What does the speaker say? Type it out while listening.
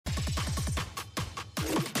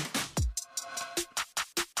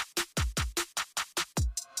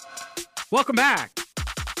Welcome back.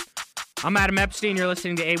 I'm Adam Epstein. You're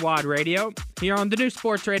listening to Awadd Radio here on the new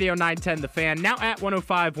Sports Radio 910 The Fan, now at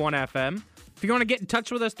 105.1 FM. If you want to get in touch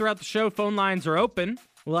with us throughout the show, phone lines are open.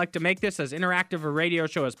 We like to make this as interactive a radio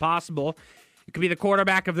show as possible. You could be the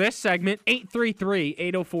quarterback of this segment,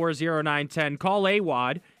 833-804-0910. Call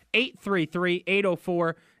Awadd,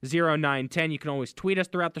 833-804-0910. You can always tweet us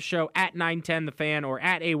throughout the show at 910 The Fan or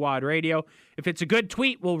at Awadd Radio. If it's a good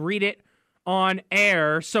tweet, we'll read it on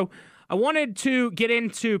air. So I wanted to get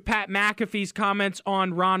into Pat McAfee's comments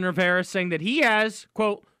on Ron Rivera saying that he has,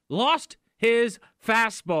 quote, lost his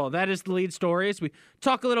fastball. That is the lead story as we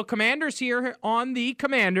talk a little Commanders here on the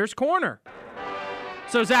Commanders Corner.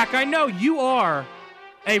 So, Zach, I know you are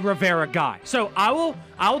a Rivera guy. So I'll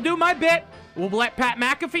do my bit. We'll let Pat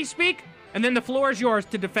McAfee speak, and then the floor is yours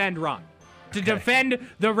to defend Ron, to defend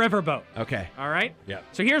the riverboat. Okay. All right? Yeah.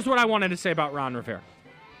 So here's what I wanted to say about Ron Rivera.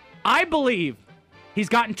 I believe he's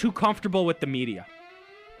gotten too comfortable with the media.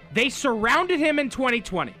 They surrounded him in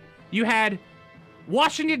 2020. You had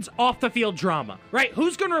Washington's off-the-field drama, right?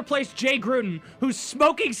 Who's going to replace Jay Gruden, who's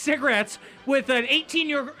smoking cigarettes with an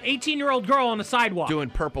 18-year-old girl on the sidewalk? Doing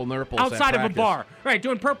purple nurples outside at of a bar. Right,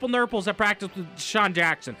 doing purple nurples at practice with Sean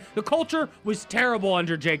Jackson. The culture was terrible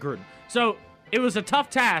under Jay Gruden. So it was a tough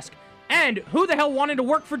task. And who the hell wanted to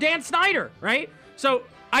work for Dan Snyder, right? So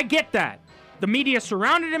I get that. The media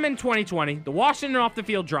surrounded him in 2020, the Washington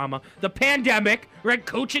off-the-field drama, the pandemic, right,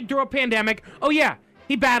 coaching through a pandemic. Oh, yeah,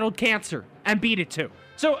 he battled cancer and beat it too.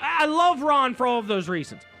 So I love Ron for all of those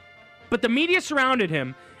reasons. But the media surrounded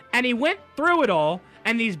him, and he went through it all,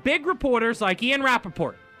 and these big reporters like Ian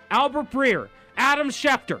Rappaport, Albert Breer, Adam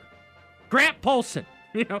Schefter, Grant Paulsen,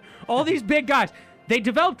 all these big guys, they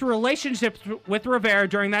developed relationships with Rivera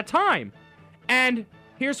during that time. And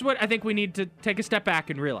here's what I think we need to take a step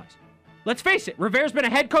back and realize. Let's face it, Rivera's been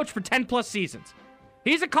a head coach for 10-plus seasons.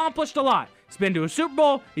 He's accomplished a lot. He's been to a Super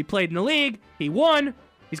Bowl. He played in the league. He won.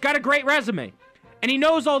 He's got a great resume. And he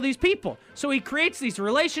knows all these people. So he creates these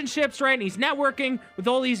relationships, right? And he's networking with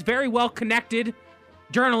all these very well-connected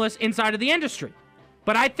journalists inside of the industry.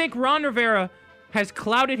 But I think Ron Rivera has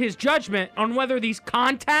clouded his judgment on whether these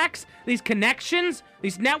contacts, these connections,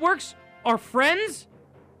 these networks are friends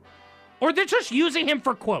or they're just using him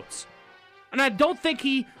for quotes. And I don't think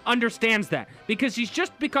he understands that because he's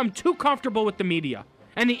just become too comfortable with the media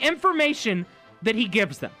and the information that he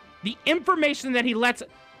gives them, the information that he lets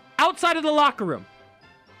outside of the locker room.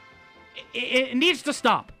 It needs to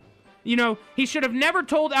stop. He should have never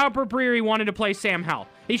told Albert Breer he wanted to play Sam Howell.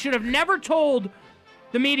 He should have never told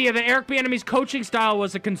the media that Eric Bieniemy's coaching style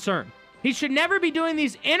was a concern. He should never be doing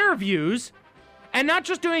these interviews and not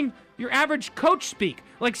just doing your average coach speak.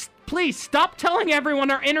 Like, please stop telling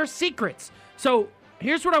everyone our inner secrets. So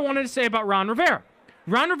here's what I wanted to say about Ron Rivera.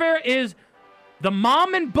 Ron Rivera is the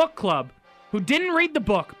mom in book club who didn't read the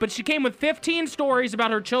book, but she came with 15 stories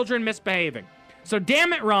about her children misbehaving. So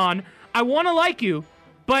damn it, Ron, I want to like you,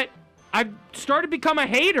 but I've started to become a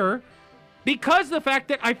hater because of the fact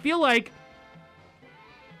that I feel like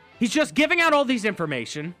he's just giving out all these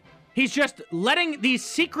information. He's just letting these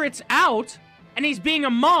secrets out, and he's being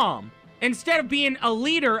a mom instead of being a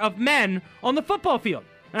leader of men on the football field.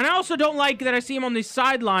 And I also don't like that I see him on these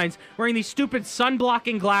sidelines wearing these stupid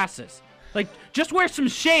sun-blocking glasses. Like, just wear some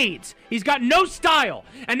shades. He's got no style.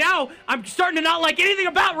 And now I'm starting to not like anything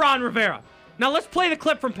about Ron Rivera. Now let's play the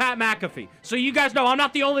clip from Pat McAfee so you guys know I'm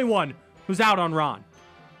not the only one who's out on Ron.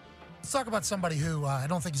 Let's talk about somebody who I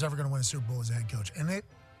don't think he's ever going to win a Super Bowl as a head coach. And it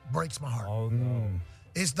breaks my heart. Oh, no.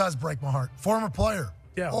 It does break my heart. Former player.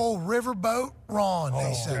 Yeah. Oh, Riverboat Ron,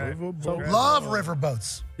 they say. Riverboat. Love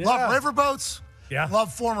riverboats. Yeah. Love riverboats. Yeah.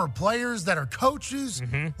 Love former players that are coaches.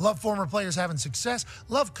 Love former players having success.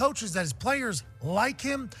 Love coaches that his players like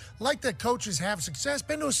him. Like that coaches have success.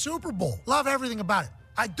 Been to a Super Bowl. Love everything about it.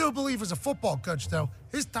 I do believe as a football coach, though,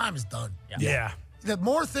 his time is done. Yeah. The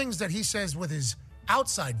more things that he says with his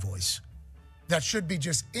outside voice that should be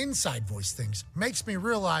just inside voice things makes me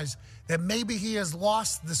realize that maybe he has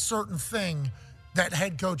lost the certain thing that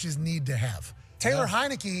head coaches need to have. Taylor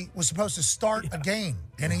Heineke was supposed to start a game,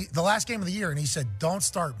 and the last game of the year, and he said, "Don't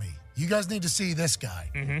start me. You guys need to see this guy."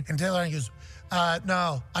 And Taylor Heineke goes,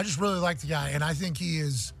 "No, I just really like the guy, and I think he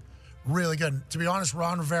is really good." And to be honest,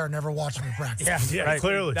 Ron Rivera never watched him in practice. Yeah,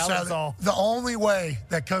 clearly. That was all. The only way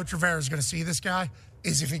that Coach Rivera is going to see this guy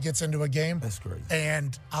is if he gets into a game. That's great.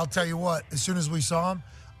 And I'll tell you what, as soon as we saw him,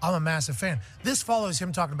 I'm a massive fan. This follows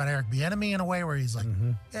him talking about Eric Bieniemy in a way where he's like,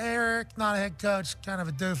 Eric, not a head coach, kind of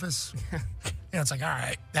a doofus. It's like, all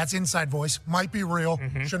right, that's inside voice. Might be real.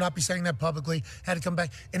 Should not be saying that publicly. Had to come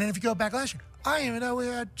back. And then if you go back last year, I didn't even know we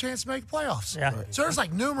had a chance to make playoffs. Yeah. So there's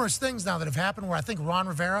like numerous things now that have happened where I think Ron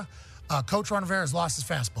Rivera, Coach Ron Rivera has lost his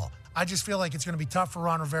fastball. I just feel like it's going to be tough for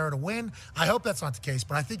Ron Rivera to win. I hope that's not the case,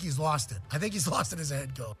 but I think he's lost it. I think he's lost it as a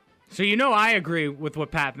head coach. So I agree with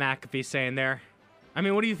what Pat McAfee's saying there. I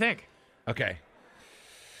mean, what do you think? Okay.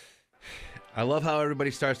 I love how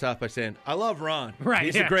everybody starts off by saying, I love Ron. Right.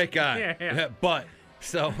 He's a great guy. Yeah. But,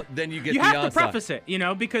 so then you get you the have onslaught. to preface it,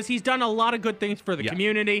 because he's done a lot of good things for the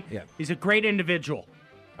community. Yeah. He's a great individual.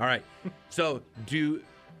 All right. So do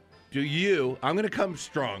you, I'm going to come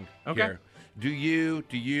strong here. Do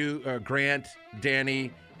you, Grant,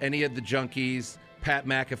 Danny, any of the junkies, Pat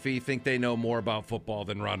McAfee, think they know more about football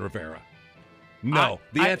than Ron Rivera? No.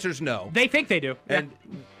 The answer's no. They think they do. And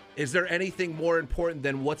is there anything more important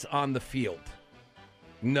than what's on the field?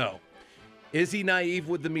 No. Is he naive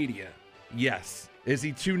with the media? Yes. Is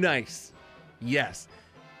he too nice? Yes.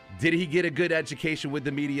 Did he get a good education with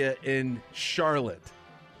the media in Charlotte?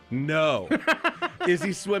 No. Is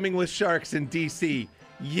he swimming with sharks in D.C.?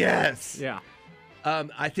 Yes. Yeah.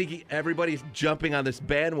 I think everybody's jumping on this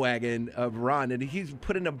bandwagon of Ron, and he's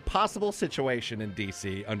put in an impossible situation in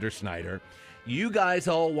D.C. under Snyder. You guys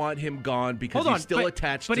all want him gone because he's still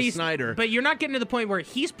attached to Snyder. But you're not getting to the point where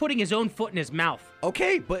he's putting his own foot in his mouth.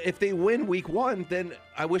 Okay, but if they win week 1, then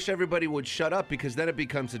I wish everybody would shut up because then it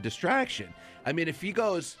becomes a distraction. I mean, if he's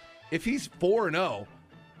 4-0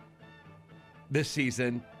 this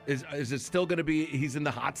season, is it still going to be he's in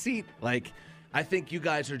the hot seat? Like, I think you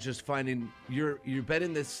guys are just finding you've been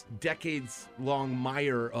in this decades-long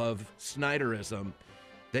mire of Snyderism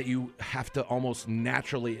that you have to almost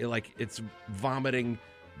naturally, like, it's vomiting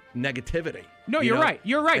negativity. No, you're right.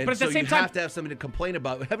 You're right. And but at the same time, you have to have something to complain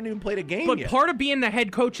about. We haven't even played a game yet. But part of being the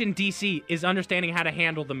head coach in D.C. is understanding how to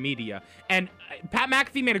handle the media. And Pat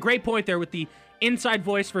McAfee made a great point there with the inside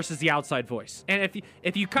voice versus the outside voice. And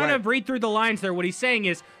if you kind of read through the lines there, what he's saying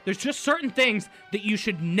is there's just certain things that you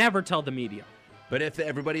should never tell the media. But if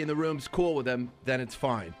everybody in the room's cool with him, then it's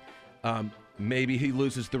fine. Maybe he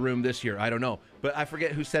loses the room this year. I don't know. But I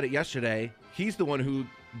forget who said it yesterday. He's the one who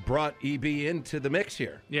brought EB into the mix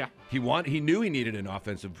here. Yeah. He knew he needed an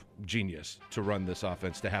offensive genius to run this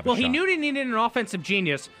offense to have a shot. Well, he knew he needed an offensive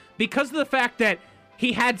genius because of the fact that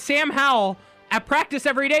he had Sam Howell at practice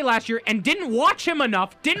every day last year and didn't watch him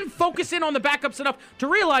enough, didn't focus in on the backups enough to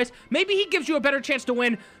realize maybe he gives you a better chance to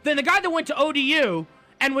win than the guy that went to ODU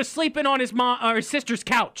and was sleeping on his mom or his sister's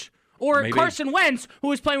couch. Or maybe Carson Wentz, who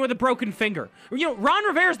was playing with a broken finger. Ron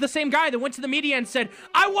Rivera's the same guy that went to the media and said,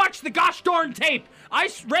 I watched the gosh darn tape. I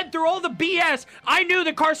read through all the BS. I knew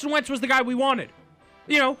that Carson Wentz was the guy we wanted.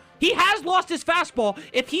 He has lost his fastball.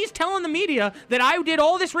 If he's telling the media that I did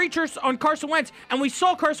all this research on Carson Wentz and we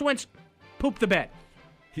saw Carson Wentz poop the bed.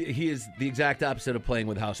 He is the exact opposite of playing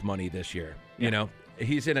with house money this year. Yeah.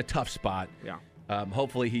 He's in a tough spot. Yeah.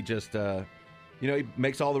 Hopefully he just, he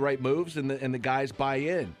makes all the right moves and the guys buy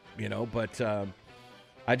in. But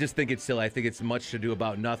I just think I think it's much to do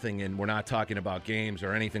about nothing, and we're not talking about games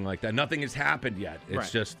or anything like that. Nothing has happened yet.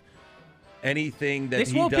 It's just anything that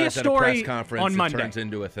he does at a press conference it turns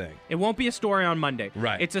into a thing. It won't be a story on Monday.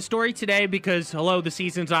 Right. It's a story today because, the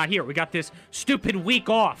season's not here. We got this stupid week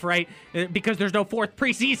off, right? Because there's no 4th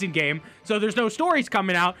preseason game, so there's no stories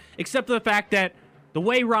coming out, except for the fact that the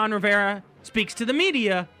way Ron Rivera speaks to the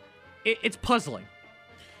media, it's puzzling.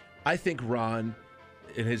 I think Ron,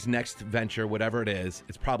 in his next venture, whatever it is,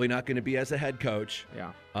 it's probably not going to be as a head coach.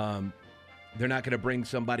 Yeah. They're not going to bring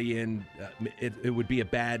somebody in. It would be a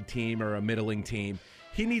bad team or a middling team.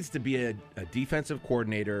 He needs to be a defensive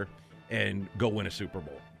coordinator and go win a Super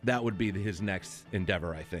Bowl. That would be his next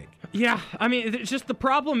endeavor, I think. Yeah. I mean, it's just the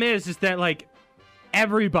problem is that, like,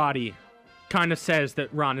 everybody kind of says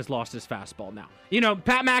that Ron has lost his fastball now.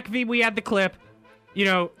 Pat McAfee, we had the clip.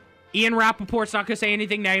 Ian Rappaport's not going to say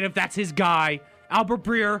anything negative. That's his guy. Albert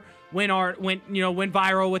Breer went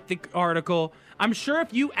viral with the article. I'm sure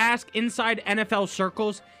if you ask inside NFL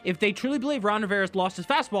circles if they truly believe Ron Rivera's lost his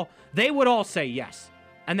fastball, they would all say yes.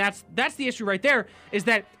 And that's the issue right there is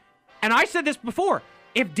that, and I said this before,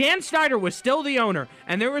 if Dan Snyder was still the owner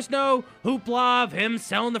and there was no hoopla of him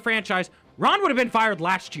selling the franchise, Ron would have been fired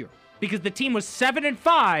last year because the team was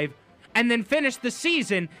 7-5 and then finished the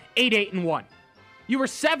season 8-1. You were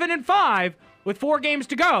 7-5 with 5 games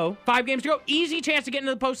to go, easy chance to get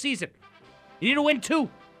into the postseason. You need to win 2.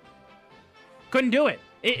 Couldn't do it.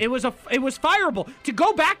 It was fireable. To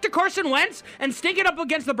go back to Carson Wentz and stink it up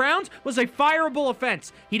against the Browns was a fireable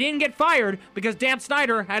offense. He didn't get fired because Dan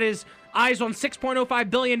Snyder had his eyes on $6.05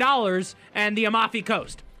 billion and the Amalfi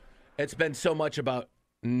Coast. It's been so much about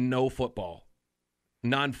no football,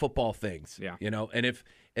 non-football things. Yeah. And if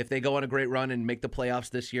they go on a great run and make the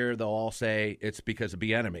playoffs this year, they'll all say it's because of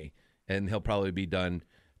Bieniemy. And he'll probably be done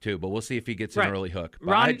too. But we'll see if he gets an early hook.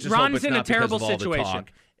 But Ron, I just Ron's hope it's in not a terrible because of all the situation.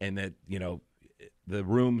 talk and that, the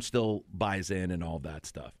room still buys in and all that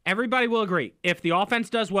stuff. Everybody will agree. If the offense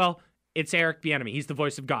does well, it's Eric Bieniemy. He's the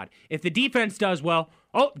voice of God. If the defense does well,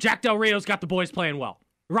 Jack Del Rio's got the boys playing well.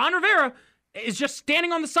 Ron Rivera is just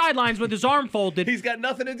standing on the sidelines with his arm folded. He's got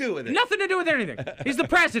nothing to do with it. Nothing to do with anything. He's the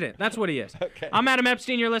president. That's what he is. Okay. I'm Adam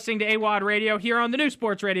Epstein. You're listening to Awadd Radio here on the new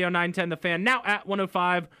Sports Radio 910 The Fan, now at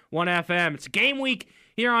 105.1 FM. It's game week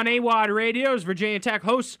here on Awadd Radio as Virginia Tech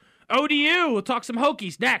hosts ODU. We'll talk some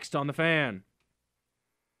Hokies next on The Fan.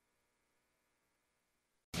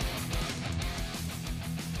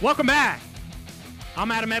 Welcome back.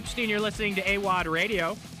 I'm Adam Epstein. You're listening to Awadd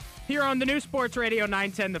Radio here on the new Sports Radio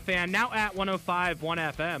 910 The Fan, now at 105.1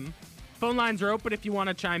 FM. Phone lines are open if you want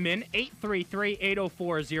to chime in.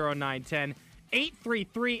 833-804-0910.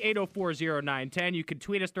 833-804-0910. You can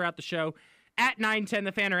tweet us throughout the show at 910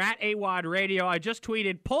 The Fan or at Awadd Radio. I just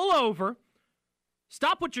tweeted, pull over.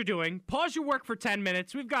 Stop what you're doing. Pause your work for 10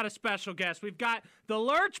 minutes. We've got a special guest. We've got the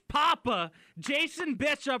Lurch Papa, Jason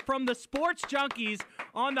Bishop from the Sports Junkies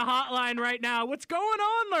on the hotline right now. What's going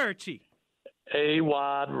on, Lurchy?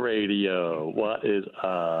 Awadd Radio. What is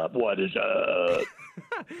up?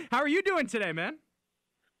 How are you doing today, man?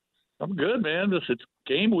 I'm good, man. It's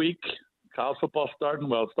game week. College football starting.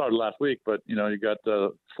 Well, it started last week, but, you got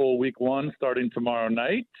the full week one starting tomorrow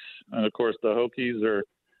night. And, of course, the Hokies are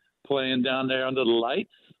playing down there under the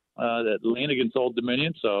lights at Lane against Old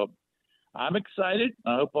Dominion. So I'm excited.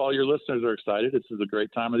 I hope all your listeners are excited. This is a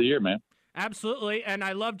great time of the year, man. Absolutely, and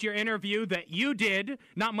I loved your interview that you did.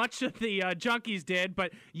 Not much of the Junkies did,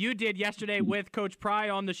 but you did yesterday with Coach Pry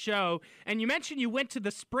on the show. And you mentioned you went to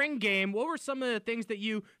the spring game. What were some of the things that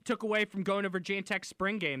you took away from going to Virginia Tech's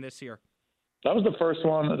spring game this year? That was the first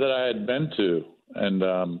one that I had been to, and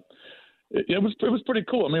it was pretty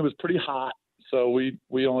cool. I mean, it was pretty hot, so we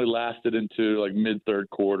only lasted into like mid-third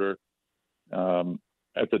quarter.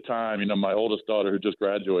 At the time, my oldest daughter who just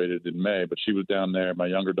graduated in May, but she was down there. My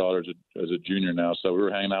younger daughter is a junior now, so we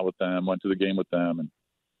were hanging out with them, went to the game with them, and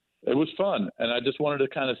it was fun. And I just wanted to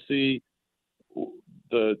kind of see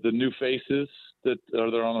the new faces that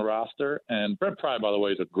are on the roster. And Brent Pry, by the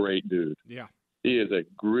way, is a great dude. Yeah, he is I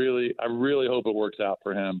really hope it works out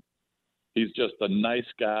for him. He's just a nice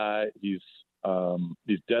guy. He's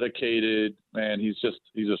dedicated, man. He's just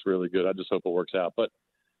really good. I just hope it works out. But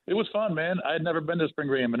it was fun, man. I had never been to a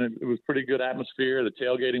spring game, and it was pretty good atmosphere. The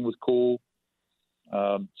tailgating was cool.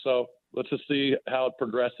 So let's just see how it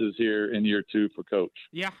progresses here in year two for Coach.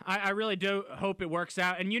 Yeah, I really do hope it works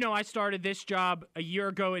out. And, I started this job a year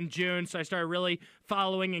ago in June, so I started really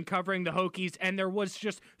following and covering the Hokies, and there was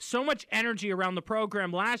just so much energy around the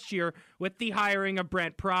program last year with the hiring of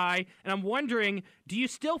Brent Pry. And I'm wondering, do you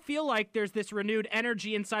still feel like there's this renewed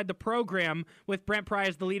energy inside the program with Brent Pry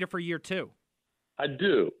as the leader for year two? I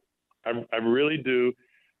do. I really do.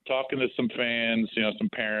 Talking to some fans, some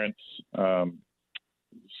parents,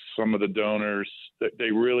 some of the donors,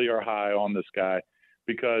 they really are high on this guy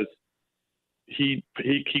because he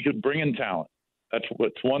could bring in talent. That's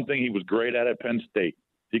one thing he was great at Penn State.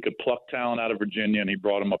 He could pluck talent out of Virginia, and he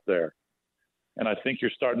brought him up there. And I think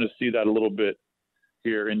you're starting to see that a little bit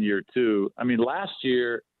here in year two. I mean, last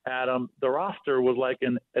year, Adam, the roster was like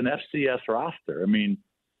an FCS roster. I mean,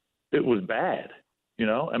 it was bad.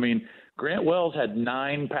 I mean, Grant Wells had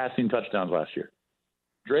 9 passing touchdowns last year.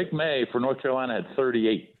 Drake May for North Carolina had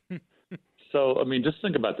 38. So, I mean, just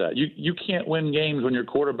think about that. You can't win games when your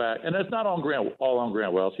quarterback, and that's not all on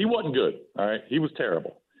Grant Wells. He wasn't good, all right? He was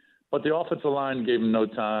terrible. But the offensive line gave him no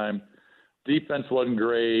time. Defense wasn't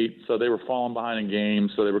great, so they were falling behind in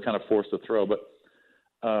games, so they were kind of forced to throw. But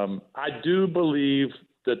I do believe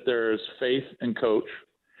that there's faith in Coach.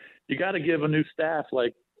 You got to give a new staff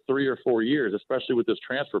like 3 or 4 years, especially with this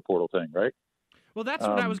transfer portal thing, right? Well, that's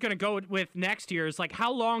what I was going to go with next year is like,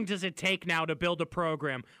 how long does it take now to build a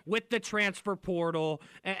program with the transfer portal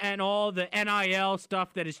and all the NIL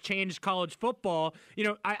stuff that has changed college football?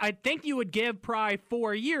 I think you would give Pry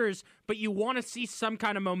 4 years, but you want to see some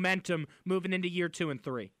kind of momentum moving into year 2 and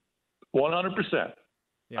 3. 100%.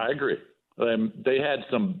 Yeah. I agree. They had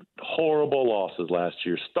some horrible losses last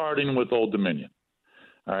year, starting with Old Dominion.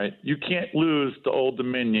 All right. You can't lose to Old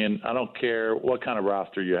Dominion. I don't care what kind of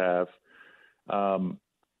roster you have.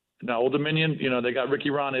 Now, Old Dominion, they got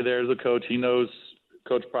Ricky Ronnie there as a coach. He knows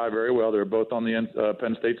Coach Pry very well. They're both on the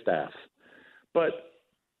Penn State staff. But,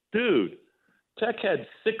 dude, Tech had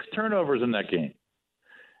 6 turnovers in that game.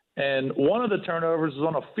 And one of the turnovers was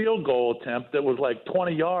on a field goal attempt that was like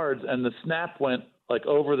 20 yards, and the snap went like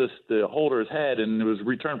over the holder's head, and it was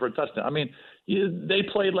returned for a touchdown. I mean, they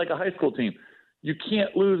played like a high school team. You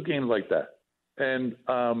can't lose games like that. And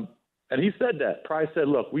he said that. Price said,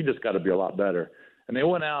 look, we just got to be a lot better. And they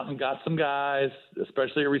went out and got some guys,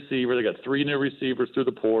 especially a receiver. They got 3 new receivers through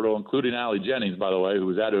the portal, including Allie Jennings, by the way, who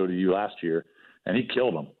was at ODU last year, and he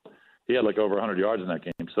killed them. He had like over 100 yards in that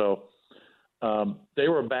game. So they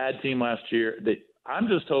were a bad team last year. I'm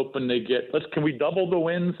just hoping they get – can we double the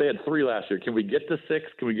wins? They had 3 last year. Can we get to 6?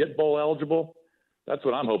 Can we get bowl eligible? That's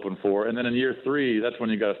what I'm hoping for. And then in year 3, that's when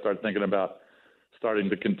you got to start thinking about starting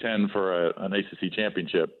to contend for an ACC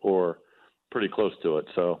championship or pretty close to it.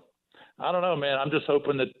 So I don't know, man. I'm just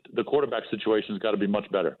hoping that the quarterback situation's got to be much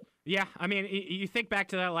better. Yeah, I mean, you think back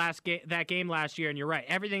to that game last year, and you're right.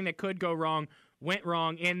 Everything that could go wrong went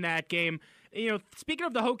wrong in that game. You know, speaking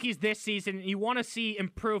of the Hokies this season, you want to see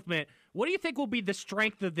improvement. What do you think will be the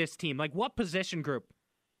strength of this team? Like, what position group?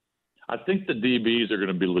 I think the DBs are going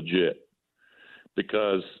to be legit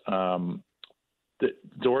because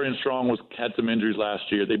Dorian Strong had some injuries last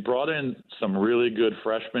year. They brought in some really good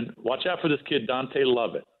freshmen. Watch out for this kid, Dante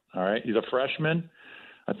Lovett. All right, he's a freshman.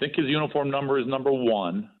 I think his uniform number is number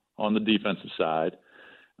 1 on the defensive side.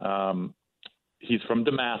 He's from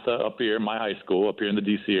DeMatha up here, my high school, up here in the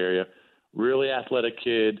D.C. area. Really athletic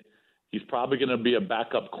kid. He's probably going to be a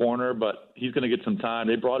backup corner, but he's going to get some time.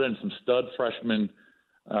 They brought in some stud freshmen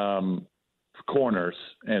corners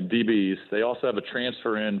and DBs. They also have a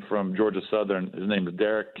transfer in from Georgia Southern. His name is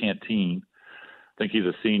Derek Cantine. I think he's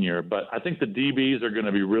a senior. But I think the DBs are going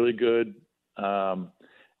to be really good.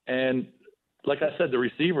 And like I said, the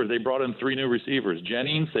receivers, they brought in 3 new receivers.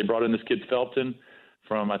 Jennings, they brought in this kid Felton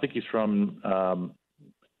I think he's from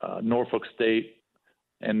Norfolk State.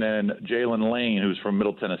 And then Jalen Lane, who's from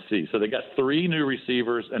Middle Tennessee. So they got 3 new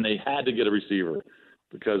receivers, and they had to get a receiver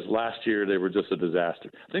because last year they were just a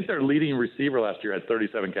disaster. I think their leading receiver last year had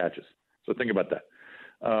 37 catches. So think about that.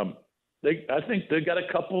 I think they've got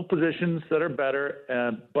a couple of positions that are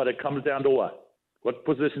better, but it comes down to what? What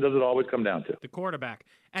position does it always come down to? The quarterback.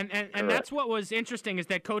 And that's what was interesting is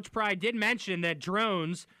that Coach Pry did mention that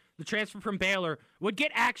Drones, the transfer from Baylor, would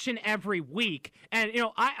get action every week. And, you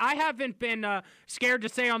know, I haven't been scared to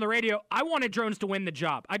say on the radio, I wanted Drones to win the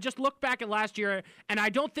job. I just looked back at last year, and I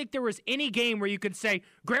don't think there was any game where you could say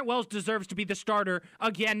Grant Wells deserves to be the starter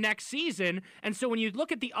again next season. And so when you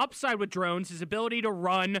look at the upside with Drones, his ability to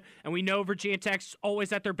run, and we know Virginia Tech's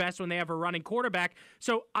always at their best when they have a running quarterback.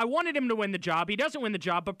 So I wanted him to win the job. He doesn't win the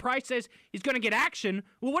job, but Price says he's going to get action.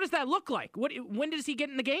 Well, what does that look like? When does he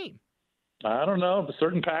get in the game? I don't know.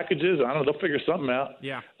 Certain packages, I don't know. They'll figure something out.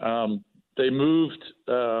 Yeah. They moved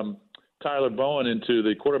Tyler Bowen into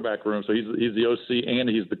the quarterback room, so he's the OC and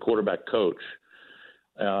he's the quarterback coach.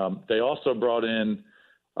 They also brought in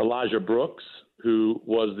Elijah Brooks, who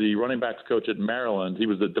was the running backs coach at Maryland. He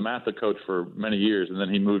was the DeMatha coach for many years, and then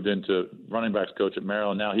he moved into running backs coach at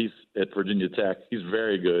Maryland. Now he's at Virginia Tech. He's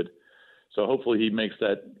very good. So hopefully he makes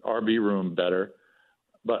that RB room better.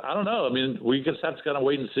 But I don't know. I mean, we just have to kind of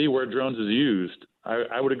wait and see where Drones is used.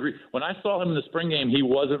 I would agree. When I saw him in the spring game, he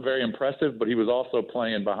wasn't very impressive, but he was also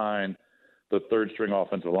playing behind the third-string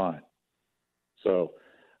offensive line. So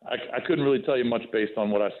I couldn't really tell you much based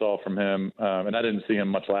on what I saw from him, and I didn't see him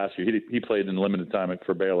much last year. He played in limited time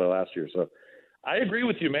for Baylor last year. So I agree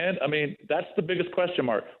with you, man. I mean, that's the biggest question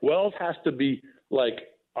mark. Wells has to be like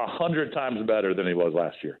 100 times better than he was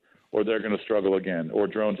last year, or they're going to struggle again, or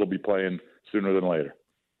Drones will be playing sooner than later.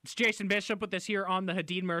 It's Jason Bishop with us here on the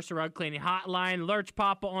Hadid Mercer Rug Cleaning Hotline. Lurch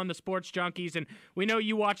Papa on the Sports Junkies, and we know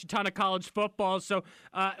you watch a ton of college football. So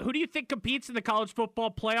who do you think competes in the college football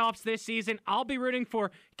playoffs this season? I'll be rooting for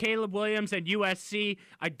Caleb Williams and USC.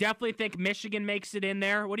 I definitely think Michigan makes it in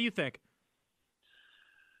there. What do you think?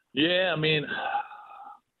 Yeah, I mean,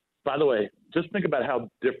 by the way, just think about how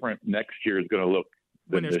different next year is going to look.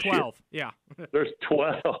 When there's 12, yeah. There's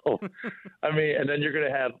 12. I mean, and then you're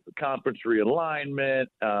going to have conference realignment,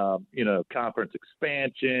 conference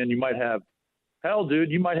expansion. You might have,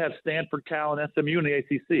 you might have Stanford, Cal, and SMU in the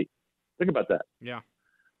ACC. Think about that. Yeah.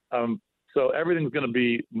 So everything's going to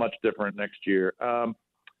be much different next year.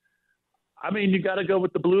 I mean, you got to go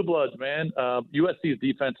with the Blue Bloods, man. USC's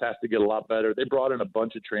defense has to get a lot better. They brought in a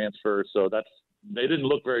bunch of transfers, so they didn't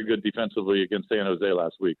look very good defensively against San Jose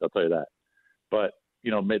last week. I'll tell you that. But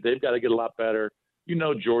they've got to get a lot better.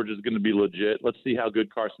 Georgia's going to be legit. Let's see how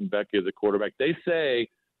good Carson Beck is at quarterback. They say,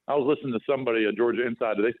 I was listening to somebody, a Georgia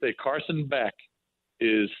insider, they say Carson Beck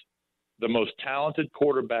is the most talented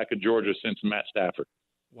quarterback at Georgia since Matt Stafford.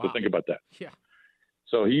 Wow. So think about that. Yeah.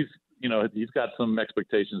 So he's got some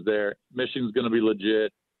expectations there. Michigan's going to be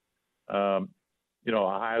legit.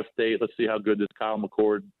 Ohio State, let's see how good this Kyle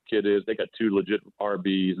McCord kid is. They got 2 legit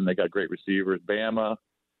RBs, and they got great receivers. Bama,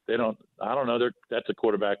 I don't know. That's a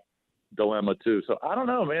quarterback dilemma too. So I don't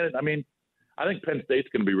know, man. I mean, I think Penn State's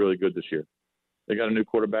going to be really good this year. They got a new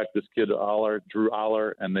quarterback, this kid Drew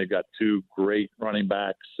Aller, and they got two great running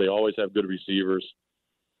backs. They always have good receivers.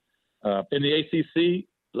 In the ACC,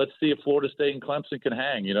 let's see if Florida State and Clemson can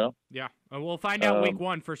hang, Yeah, we'll find out week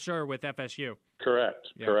 1 for sure with FSU. Correct.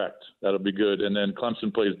 That'll be good. And then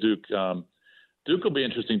Clemson plays Duke. Duke will be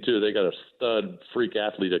interesting, too. They got a stud freak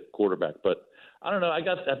athlete at quarterback. But I don't know. I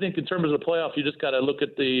think in terms of the playoff, you just got to look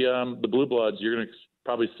at the Blue Bloods. You're going to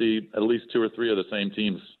probably see at least 2 or 3 of the same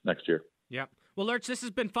teams next year. Yep. Well, Lurch, this has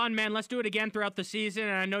been fun, man. Let's do it again throughout the season.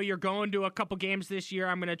 And I know you're going to a couple games this year.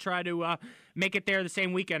 I'm going to try to make it there the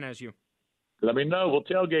same weekend as you. Let me know. We'll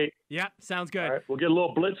tailgate. Yeah, sounds good. All right, we'll get a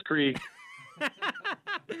little blitzkrieg.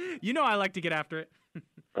 I like to get after it.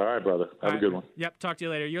 All right, brother. Have a good one. Yep, talk to you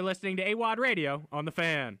later. You're listening to Awadd Radio on The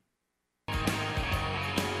Fan.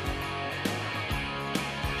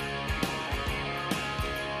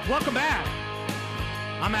 Welcome back.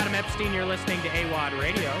 I'm Adam Epstein. You're listening to Awadd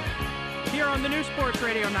Radio here on the new Sports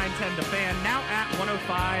Radio 910 The Fan, now at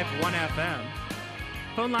 105.1 FM.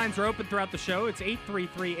 Phone lines are open throughout the show. It's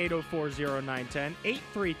 833-804-0910,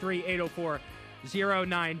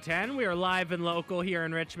 833-804-0910. We are live and local here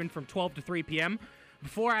in Richmond from 12 to 3 p.m.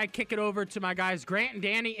 Before I kick it over to my guys Grant and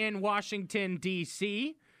Danny in Washington,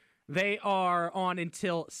 D.C., they are on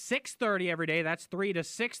until 6:30 every day. That's 3 to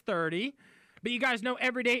 6:30. But you guys know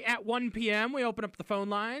every day at 1 p.m. we open up the phone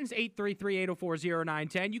lines,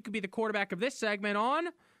 833-804-0910. You could be the quarterback of this segment on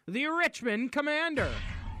the Richmond Commander.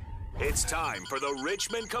 It's time for the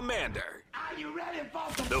Richmond Commander. Are you ready,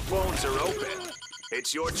 folks? The phones are open.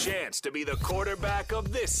 It's your chance to be the quarterback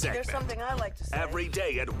of this segment. There's something I like to say. Every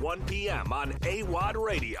day at 1 p.m. on Awadd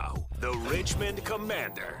Radio, the Richmond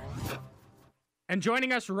Commander. And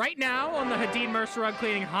joining us right now on the Hadid Mercer Rug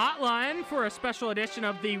Cleaning Hotline for a special edition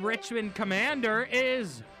of the Richmond Commander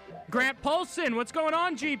is Grant Paulsen. What's going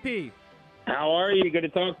on, GP? How are you? Good to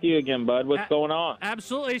talk to you again, bud. What's going on?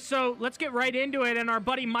 Absolutely. So let's get right into it. And our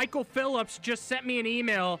buddy Michael Phillips just sent me an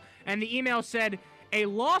email, and the email said, a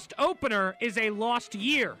lost opener is a lost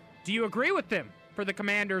year. Do you agree with them for the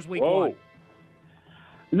Commanders week 1?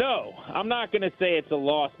 No, I'm not going to say it's a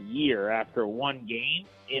lost year after one game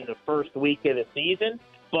in the first week of the season,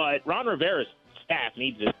 but Ron Rivera's staff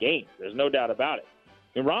needs this game. There's no doubt about it.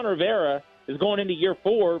 And Ron Rivera is going into year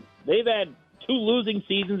 4. They've had 2 losing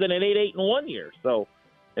seasons and an 8-1 year. So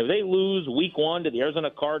if they lose week 1 to the Arizona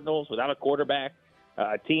Cardinals without a quarterback,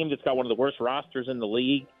 a team that's got one of the worst rosters in the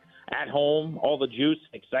league, at home, all the juice,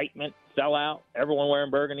 excitement, sellout, everyone wearing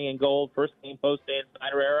burgundy and gold, first game post-Dan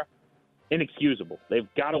Snyder era, inexcusable. They've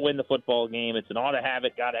got to win the football game. It's an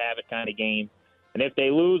ought-to-have-it, got-to-have-it kind of game. And if they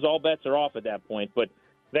lose, all bets are off at that point. But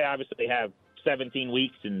they obviously have 17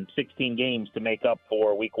 weeks and 16 games to make up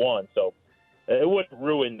for week 1. So it wouldn't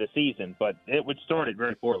ruin the season, but it would start it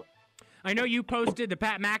very poorly. I know you posted the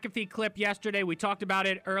Pat McAfee clip yesterday. We talked about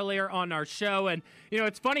it earlier on our show. And,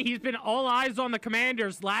 it's funny. He's been all eyes on the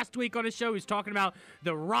Commanders. Last week on his show, he was talking about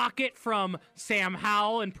the rocket from Sam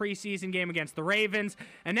Howell in preseason game against the Ravens.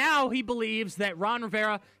 And now he believes that Ron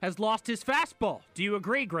Rivera has lost his fastball. Do you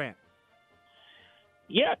agree, Grant?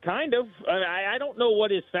 Yeah, kind of. I don't know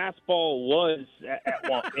what his fastball was at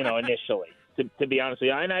one, initially, to be honest with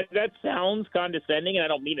you. And that sounds condescending, and I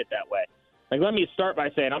don't mean it that way. Let me start by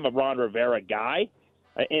saying I'm a Ron Rivera guy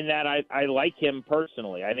in that I like him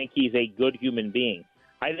personally. I think he's a good human being.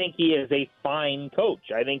 I think he is a fine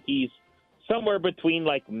coach. I think he's somewhere between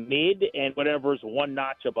mid and whatever's one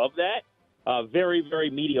notch above that. Very, very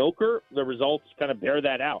mediocre. The results kind of bear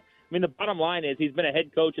that out. I mean, the bottom line is he's been a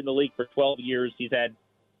head coach in the league for 12 years. He's had,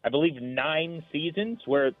 I believe, 9 seasons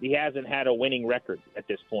where he hasn't had a winning record at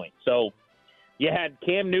this point. So you had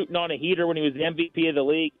Cam Newton on a heater when he was the MVP of the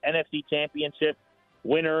league, NFC Championship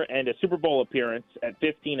winner, and a Super Bowl appearance at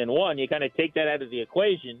 15-1. You kind of take that out of the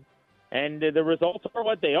equation, and the results are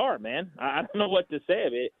what they are, man. I don't know what to say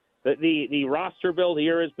of it. The roster build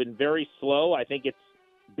here has been very slow. I think it's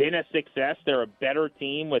been a success. They're a better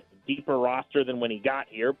team with a deeper roster than when he got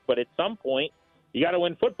here. But at some point, you got to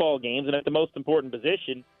win football games, and at the most important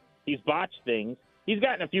position, he's botched things. He's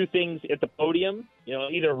gotten a few things at the podium,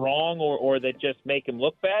 either wrong or that just make him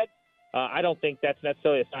look bad. I don't think that's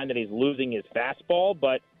necessarily a sign that he's losing his fastball,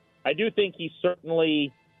 but I do think he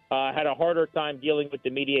certainly had a harder time dealing with the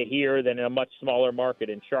media here than in a much smaller market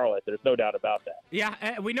in Charlotte. There's no doubt about that.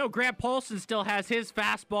 Yeah, we know Grant Paulsen still has his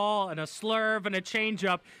fastball and a slurve and a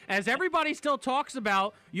changeup. As everybody still talks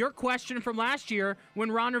about your question from last year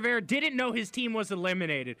when Ron Rivera didn't know his team was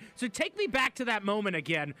eliminated. So take me back to that moment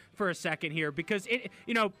again for a second here, because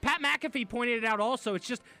Pat McAfee pointed it out also. It's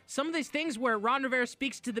just some of these things where Ron Rivera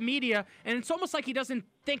speaks to the media, and it's almost like he doesn't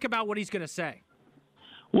think about what he's going to say.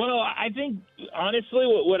 Well, I think, honestly,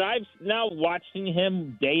 what I've now watching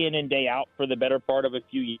him day in and day out for the better part of a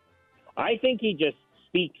few years, I think he just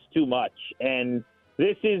speaks too much. And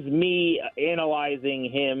this is me analyzing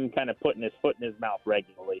him kind of putting his foot in his mouth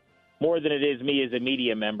regularly, more than it is me as a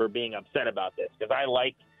media member being upset about this, because I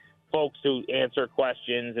like folks who answer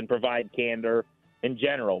questions and provide candor in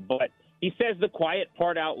general. But he says the quiet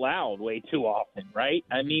part out loud way too often, right?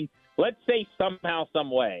 I mean, let's say somehow, some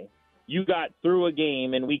way, you got through a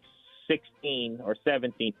game in week 16 or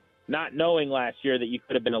 17 not knowing last year that you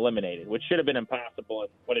could have been eliminated, which should have been impossible, and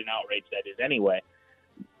what an outrage that is anyway.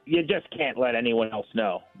 You just can't let anyone else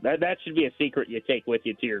know. That should be a secret you take with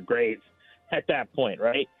you to your grave at that point,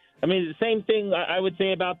 right? I mean, the same thing I would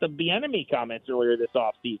say about the Bieniemy comments earlier this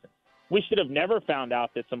offseason. We should have never found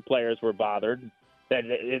out that some players were bothered, that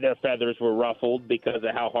their feathers were ruffled because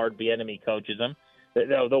of how hard Bieniemy coaches them.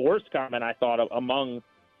 The worst comment I thought of among,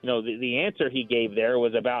 the answer he gave there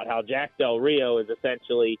was about how Jack Del Rio is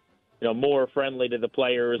essentially, more friendly to the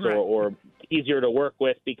players, right, or easier to work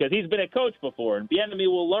with because he's been a coach before, and Bieniemy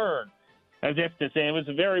will learn, as if to say it was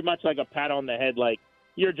very much like a pat on the head, like,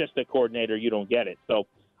 you're just a coordinator, you don't get it. So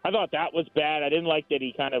I thought that was bad. I didn't like that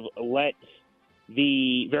he kind of let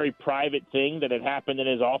the very private thing that had happened in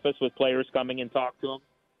his office with players coming and talk to him,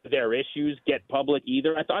 their issues, get public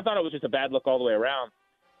either. I thought it was just a bad look all the way around.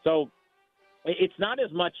 So it's not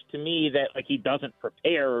as much to me that like he doesn't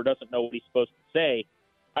prepare or doesn't know what he's supposed to say.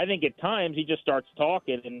 I think at times he just starts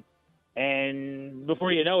talking and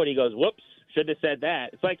before you know it, he goes, whoops, should have said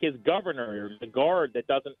that. It's like his governor or the guard that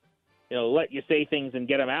doesn't, let you say things and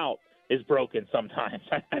get them out is broken sometimes.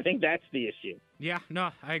 I think that's the issue. Yeah,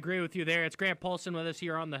 no, I agree with you there. It's Grant Paulsen with us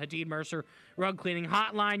here on the Hadid Mercer Rug Cleaning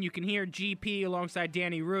Hotline. You can hear GP alongside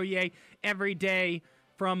Danny Rouillet every day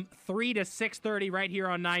from 3 to 6:30 right here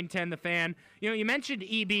on 910 The Fan. You mentioned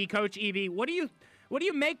EB, Coach EB. What do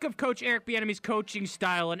you make of Coach Eric Bieniemy's coaching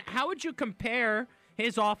style, and how would you compare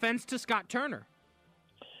his offense to Scott Turner?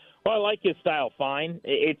 Well, I like his style fine.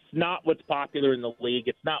 It's not what's popular in the league.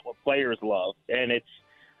 It's not what players love, and it's,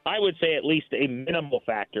 I would say, at least a minimal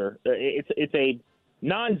factor. It's a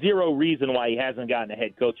non-zero reason why he hasn't gotten a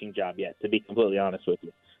head coaching job yet, to be completely honest with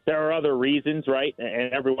you. There are other reasons, right?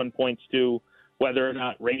 And everyone points to whether or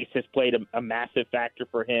not race has played a massive factor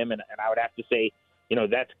for him, and I would have to say,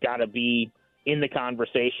 that's got to be in the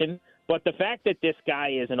conversation. But the fact that this guy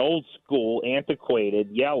is an old-school, antiquated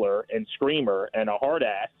yeller and screamer and a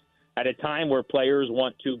hard-ass at a time where players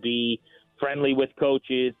want to be friendly with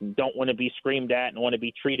coaches and don't want to be screamed at and want to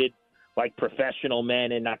be treated like professional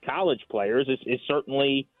men and not college players is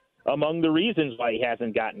certainly among the reasons why he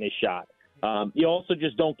hasn't gotten his shot. You also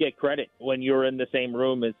just don't get credit when you're in the same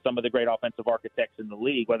room as some of the great offensive architects in the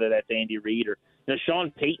league, whether that's Andy Reid or Sean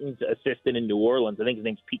Payton's assistant in New Orleans. I think his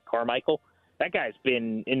name's Pete Carmichael. That guy's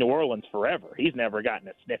been in New Orleans forever. He's never gotten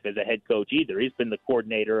a sniff as a head coach either. He's been the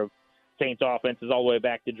coordinator of Saints offenses all the way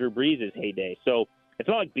back to Drew Brees' heyday. So it's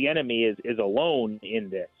not like Bieniemy is alone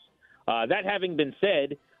in this. That having been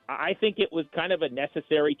said, I think it was kind of a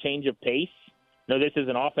necessary change of pace. This is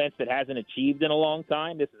an offense that hasn't achieved in a long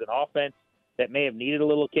time. This is an offense that may have needed a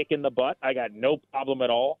little kick in the butt. I got no problem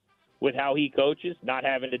at all with how he coaches, not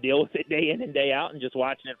having to deal with it day in and day out and just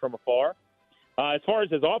watching it from afar. As far as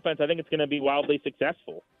his offense, I think it's going to be wildly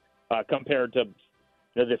successful compared to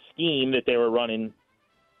the scheme that they were running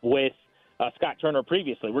with Scott Turner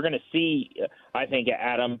previously. We're going to see, I think,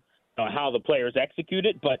 Adam, how the players execute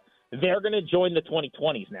it, but they're going to join the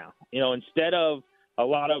 2020s now. Instead of a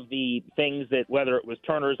lot of the things that, whether it was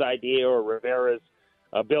Turner's idea or Rivera's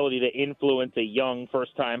ability to influence a young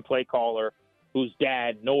first-time play caller whose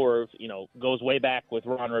dad, Norv, goes way back with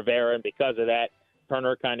Ron Rivera, and because of that,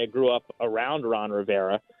 Turner kind of grew up around Ron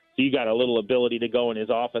Rivera, so you got a little ability to go in his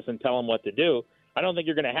office and tell him what to do. I don't think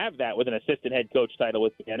you're going to have that with an assistant head coach title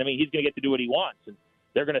with Bieniemy. He's going to get to do what he wants, and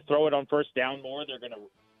they're going to throw it on first down more. They're going to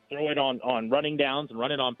throw it on running downs and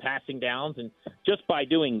run it on passing downs, and just by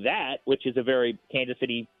doing that, which is a very Kansas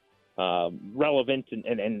City relevant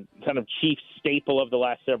and kind of Chiefs staple of the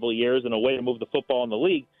last several years and a way to move the football in the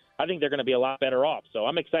league, I think they're going to be a lot better off. So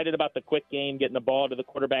I'm excited about the quick game, getting the ball to the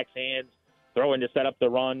quarterback's hands, throwing to set up the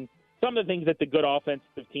run. Some of the things that the good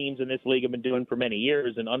offensive teams in this league have been doing for many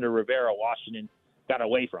years, and under Rivera, Washington got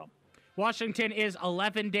away from. Washington is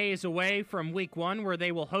 11 days away from Week 1, where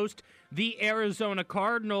they will host the Arizona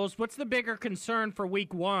Cardinals. What's the bigger concern for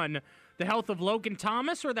Week 1, the health of Logan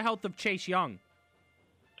Thomas or the health of Chase Young?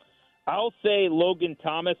 I'll say Logan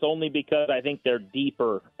Thomas only because I think they're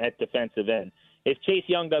deeper at defensive end. If Chase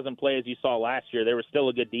Young doesn't play as you saw last year, they were still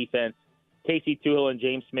a good defense. Casey Tuhill and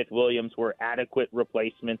James Smith-Williams were adequate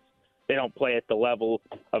replacements. They don't play at the level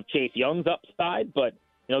of Chase Young's upside, but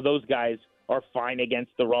those guys are fine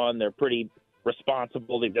against the run. They're pretty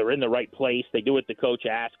responsible. They're in the right place. They do what the coach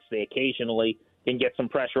asks. They occasionally can get some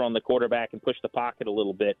pressure on the quarterback and push the pocket a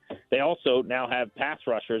little bit. They also now have pass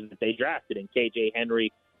rushers that they drafted in KJ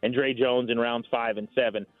Henry and Dre Jones in rounds 5 and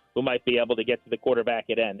 7, who might be able to get to the quarterback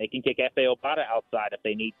at end. They can kick F.A. Okada outside if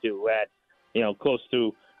they need to at, close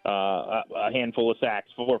to a handful of sacks,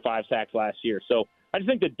 4 or 5 sacks last year. So I just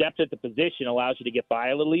think the depth at the position allows you to get by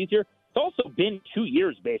a little easier. It's also been 2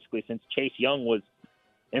 years, basically, since Chase Young was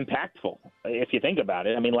impactful, if you think about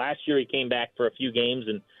it. I mean, last year he came back for a few games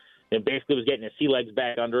and basically was getting his sea legs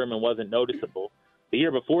back under him and wasn't noticeable. The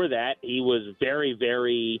year before that, he was very,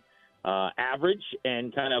 very average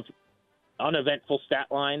and kind of uneventful stat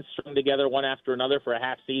lines strung together one after another for a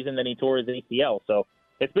half season. Then he tore his ACL. So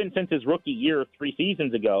it's been since his rookie year 3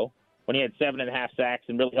 seasons ago when he had 7.5 sacks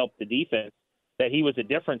and really helped the defense that he was a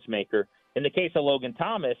difference maker. In the case of Logan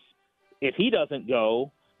Thomas, if he doesn't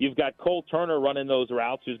go, you've got Cole Turner running those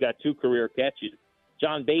routes, who's got 2 career catches.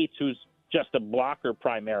 John Bates, who's just a blocker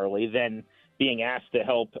primarily, then being asked to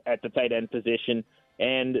help at the tight end position.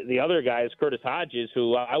 And the other guy is Curtis Hodges,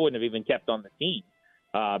 who I wouldn't have even kept on the team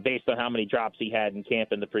based on how many drops he had in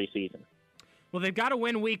camp in the preseason. Well, they've got to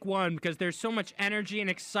win week 1 because there's so much energy and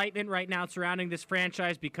excitement right now surrounding this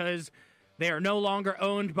franchise because they are no longer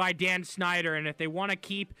owned by Dan Snyder. And if they want to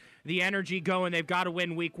keep the energy going, they've got to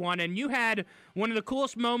win week 1. And you had one of the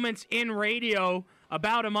coolest moments in radio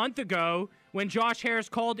about a month ago when Josh Harris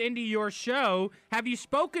called into your show. Have you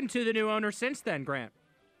spoken to the new owner since then, Grant?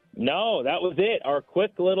 No, that was it. Our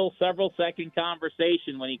quick little several-second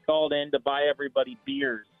conversation when he called in to buy everybody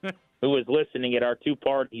beers who was listening at our 2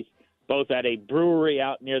 parties, both at a brewery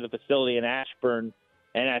out near the facility in Ashburn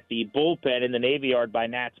and at the bullpen in the Navy Yard by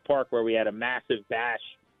Nats Park, where we had a massive bash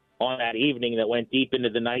on that evening that went deep into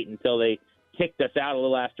the night until they kicked us out a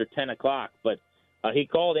little after 10 o'clock. But he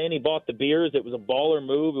called in, he bought the beers. It was a baller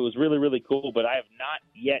move. It was really, really cool, but I have not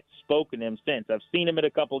yet spoken to him since. I've seen him at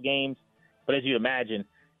a couple games, but as you imagine,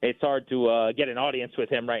 it's hard to get an audience with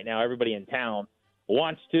him right now. Everybody in town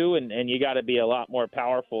wants to, and you got to be a lot more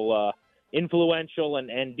powerful, influential,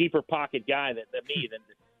 and deeper pocket guy than me.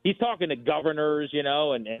 He's talking to governors,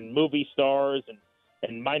 and movie stars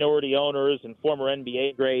and minority owners and former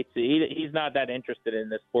NBA greats. He's not that interested in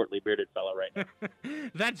this portly bearded fellow right now.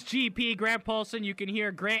 That's GP Grant Paulsen. You can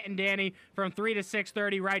hear Grant and Danny from 3 to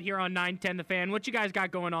 6:30 right here on 910 The Fan. What you guys got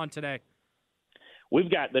going on today? We've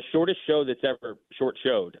got the shortest show that's ever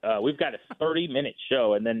short-showed. We've got a 30-minute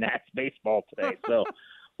show, and then Nats baseball today. So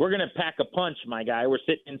we're going to pack a punch, my guy. We're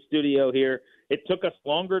sitting in studio here. It took us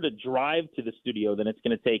longer to drive to the studio than it's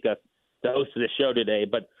going to take us to host the show today.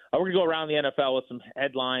 But we're going to go around the NFL with some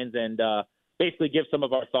headlines and basically give some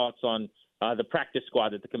of our thoughts on the practice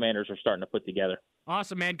squad that the Commanders are starting to put together.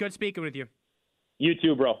 Awesome, man. Good speaking with you. You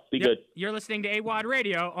too, bro. Be good. You're listening to Awadd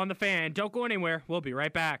Radio on The Fan. Don't go anywhere. We'll be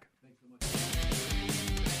right back.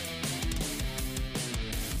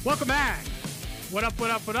 Welcome back. What up, what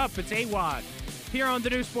up, what up? It's Awadd here on the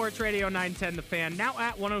new Sports Radio 910 The Fan, now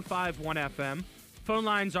at 105.1 FM. Phone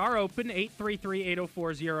lines are open,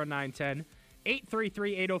 833-804-0910,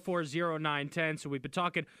 833-804-0910. So we've been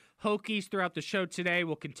talking Hokies throughout the show today.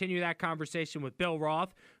 We'll continue that conversation with Bill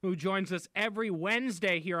Roth, who joins us every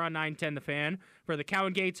Wednesday here on 910 The Fan for the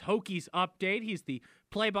Cowan Gates Hokies update. He's the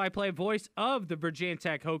play-by-play voice of the Virginia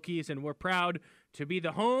Tech Hokies, and we're proud to be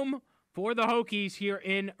the home for the Hokies here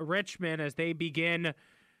in Richmond as they begin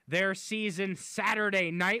their season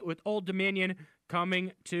Saturday night with Old Dominion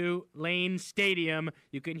coming to Lane Stadium.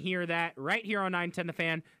 You can hear that right here on 910 The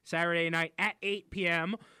Fan, Saturday night at 8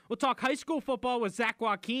 p.m. We'll talk high school football with Zach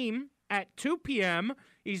Joachim at 2 p.m.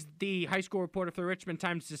 He's the high school reporter for the Richmond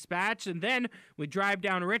Times-Dispatch. And then we drive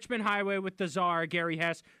down Richmond Highway with the Czar, Gary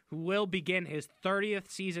Hess, who will begin his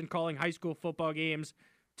 30th season calling high school football games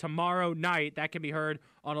tomorrow night. That can be heard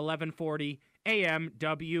on 1140 a.m.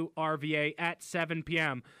 WRVA at 7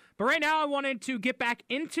 p.m. But right now I wanted to get back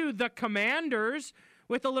into the Commanders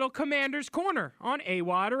with a little Commanders Corner on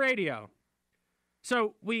Awadd Radio.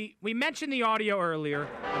 So we mentioned the audio earlier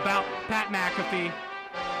about Pat McAfee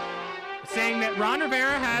saying that Ron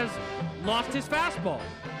Rivera has lost his fastball.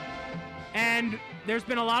 And there's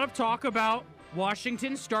been a lot of talk about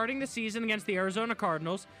Washington starting the season against the Arizona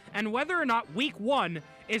Cardinals and whether or not week 1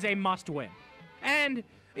 is a must-win. And,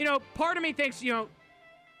 part of me thinks,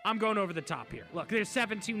 I'm going over the top here. Look, there's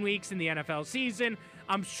 17 weeks in the NFL season.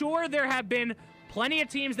 I'm sure there have been plenty of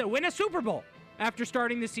teams that win a Super Bowl after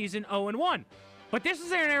starting the season 0-1. But this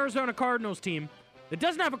is an Arizona Cardinals team that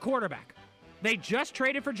doesn't have a quarterback. They just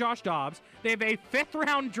traded for Josh Dobbs. They have a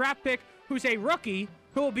 5th-round draft pick who's a rookie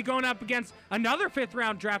who will be going up against another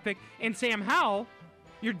 5th-round draft pick in Sam Howell.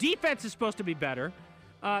 Your defense is supposed to be better.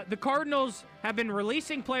 The Cardinals have been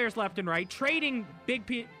releasing players left and right, trading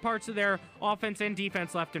big parts of their offense and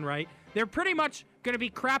defense left and right. They're pretty much going to be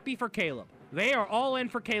crappy for Caleb. They are all in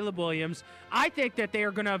for Caleb Williams. I think that they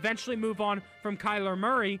are going to eventually move on from Kyler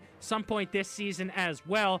Murray some point this season as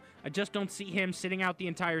well. I just don't see him sitting out the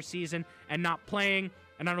entire season and not playing,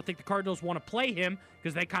 and I don't think the Cardinals want to play him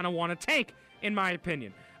because they kind of want to tank, in my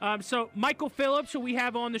opinion. So Michael Phillips, who we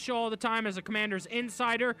have on the show all the time as a Commanders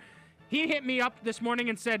insider, he hit me up this morning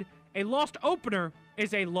and said, a lost opener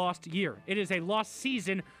is a lost year. It is a lost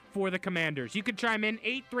season for the Commanders. You can chime in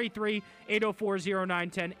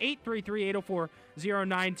 833-804-0910,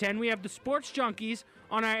 833-804-0910. We have the Sports Junkies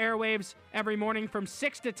on our airwaves every morning from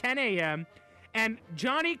 6 to 10 a.m. And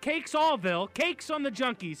Johnny Cakes Allville, Cakes on the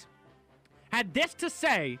Junkies, had this to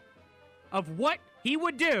say of what he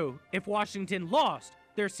would do if Washington lost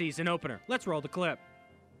their season opener. Let's roll the clip.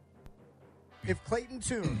 If Clayton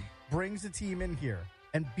Tune brings a team in here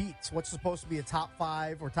and beats what's supposed to be a top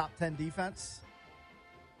 5 or top 10 defense,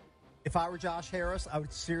 if I were Josh Harris, I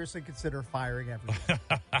would seriously consider firing everyone.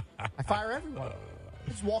 I fire everyone.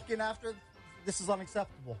 Just walk in after, this is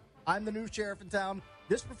unacceptable. I'm the new sheriff in town.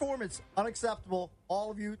 This performance, unacceptable. All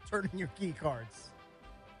of you, turn in your key cards.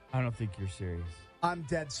 I don't think you're serious. I'm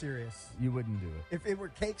dead serious. You wouldn't do it. If it were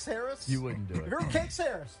Cakes Harris, you wouldn't do it. If it were Cakes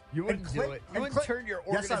Harris, you wouldn't do it. You wouldn't turn your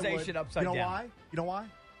organization upside down. You know why? You know why?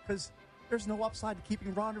 Because there's no upside to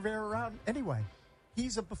keeping Ron Rivera around anyway.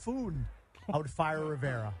 He's a buffoon. I would fire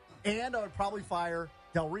Rivera. And I would probably fire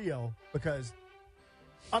Del Rio because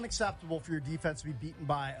unacceptable for your defense to be beaten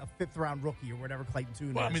by a fifth-round rookie or whatever Clayton Tune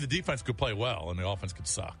is. Well, I mean, the defense could play well and the offense could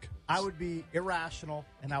suck. I would be irrational,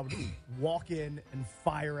 and I would walk in and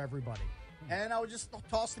fire everybody. And I would just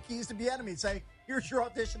toss the keys to Bieniemy and say, here's your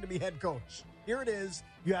audition to be head coach. Here it is.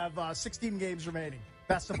 You have 16 games remaining.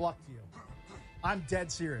 Best of luck to you. I'm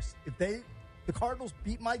dead serious. If the Cardinals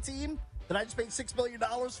beat my team that I just paid $6 million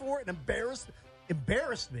for and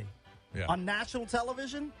embarrassed me on national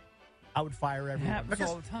television, I would fire everyone. Because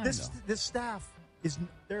all the time, this staff is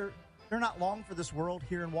they're not long for this world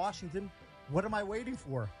here in Washington. What am I waiting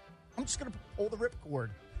for? I'm just going to pull the ripcord.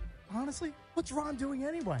 Honestly, what's Ron doing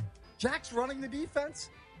anyway? Jack's running the defense.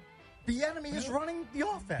 Bieniemy is running the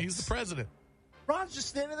offense. He's the president. Ron's just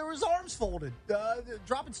standing there with his arms folded,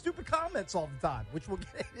 dropping stupid comments all the time, which we'll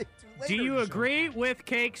get into later. Do you agree with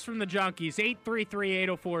Cakes from the Junkies?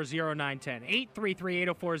 833-804-0910.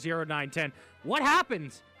 833-804-0910. What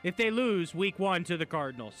happens if they lose week 1 to the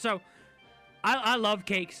Cardinals? So I love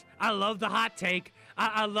Cakes. I love the hot take.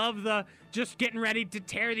 I love the just getting ready to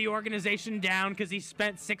tear the organization down because he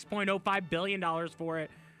spent $6.05 billion for it.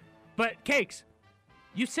 But, Cakes,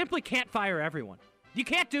 you simply can't fire everyone. You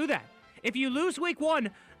can't do that. If you lose week 1,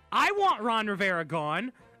 I want Ron Rivera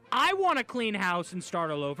gone. I want to clean house and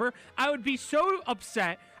start all over. I would be so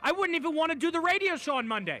upset. I wouldn't even want to do the radio show on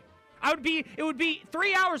Monday. It would be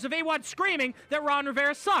 3 hours of Awadd screaming that Ron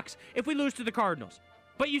Rivera sucks if we lose to the Cardinals.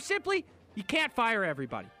 But you can't fire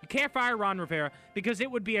everybody. You can't fire Ron Rivera because it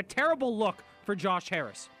would be a terrible look for Josh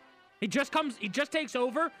Harris. He just takes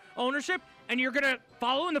over ownership, and you're going to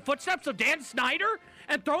follow in the footsteps of Dan Snyder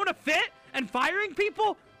and throwing a fit and firing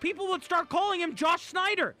people? People would start calling him Josh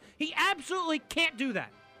Snyder. He absolutely can't do that.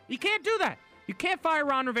 You can't do that. You can't fire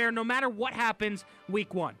Ron Rivera no matter what happens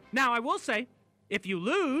week 1. Now, I will say, if you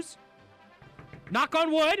lose, knock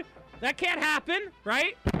on wood, that can't happen,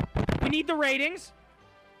 right? We need the ratings.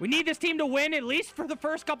 We need this team to win at least for the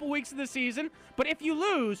first couple weeks of the season. But if you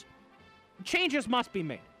lose, changes must be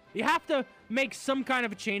made. You have to make some kind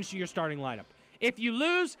of a change to your starting lineup. If you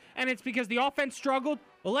lose and it's because the offense struggled,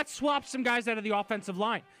 well, let's swap some guys out of the offensive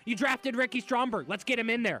line. You drafted Ricky Stromberg. Let's get him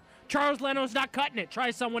in there. Charles Leno's not cutting it.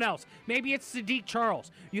 Try someone else. Maybe it's Sadiq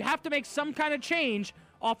Charles. You have to make some kind of change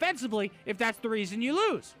offensively if that's the reason you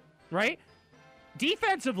lose, right?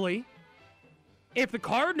 Defensively, if the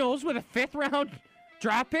Cardinals with a 5th-round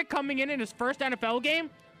draft pick coming in his first NFL game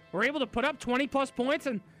were able to put up 20-plus points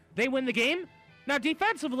and they win the game, now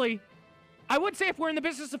defensively, I would say if we're in the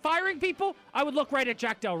business of firing people, I would look right at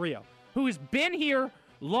Jack Del Rio, who has been here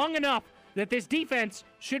long enough that this defense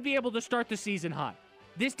should be able to start the season hot.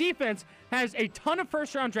 This defense has a ton of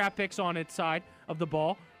first-round draft picks on its side of the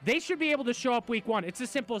ball. They should be able to show up week 1. It's as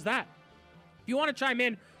simple as that. If you want to chime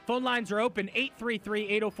in, phone lines are open,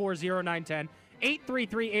 833-804-0910,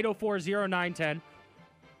 833-804-0910.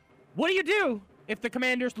 What do you do if the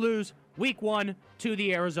Commanders lose week 1 to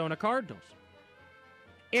the Arizona Cardinals?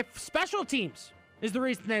 If special teams is the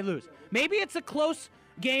reason they lose, maybe it's a close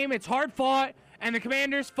game, it's hard fought, and the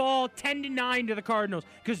Commanders fall 10-9 to the Cardinals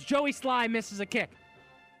because Joey Sly misses a kick.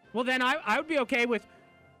 Well, then I would be okay with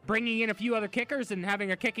bringing in a few other kickers and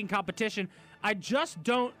having a kicking competition. I just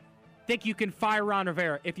don't think you can fire Ron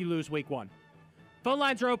Rivera if you lose week 1. Phone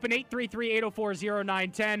lines are open,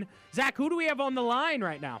 833-804-0910. Zach, who do we have on the line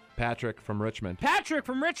right now? Patrick from Richmond. Patrick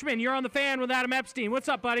from Richmond, you're on the Fan with Adam Epstein. What's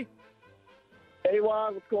up, buddy? Hey,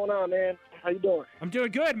 Juan, what's going on, man? How you doing? I'm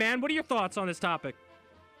doing good, man. What are your thoughts on this topic?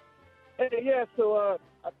 Hey, yeah, so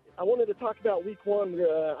I wanted to talk about week 1.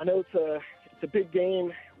 I know it's a big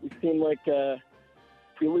game. We seem like if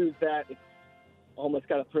we lose that, it's almost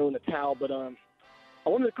got to throw in the towel. But I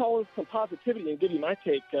wanted to call in some positivity and give you my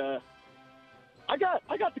take. I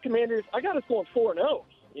got the Commanders. I got us going 4-0.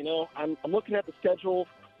 You know, I'm looking at the schedule.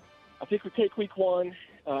 I think we take week 1.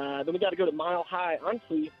 Then we got to go to Mile High.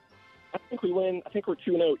 Honestly, I think we win. I think we're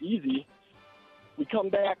 2-0 easy. We come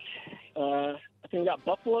back. I think we got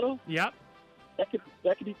Buffalo. Yep. That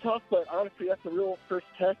could be tough, but honestly, that's a real first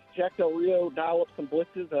test. Jack Del Rio, dial up some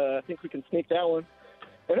blitzes. I think we can sneak that one.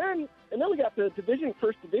 And then we got the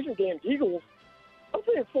first division game, Eagles. I'm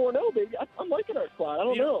saying 4-0, baby. I'm liking our squad. I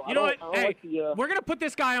don't know. You know what? Hey, we're going to put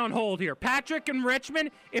this guy on hold here. Patrick and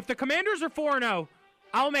Richmond, if the Commanders are 4-0,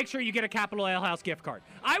 I'll make sure you get a Capital Ale House gift card.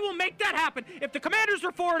 I will make that happen. If the Commanders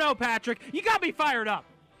are 4-0, Patrick, you got me fired up.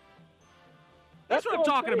 That's what I'm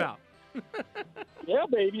talking about. Yeah,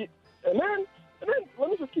 baby. And then let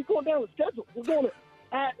me just keep going down the schedule. We're going to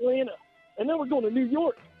Atlanta, and then we're going to New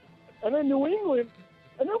York, and then New England,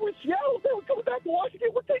 and then we're Seattle. Then we're coming back to Washington.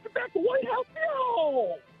 We're taking back the White House.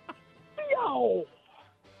 Yo!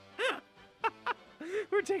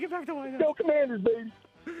 We're taking back the White House. Go Commanders, baby.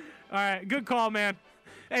 All right, good call, man.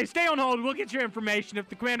 Hey, stay on hold. We'll get your information. If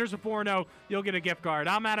the Commanders are 4-0, you'll get a gift card.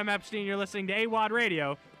 I'm Adam Epstein. You're listening to Awadd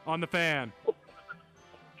Radio on The Fan.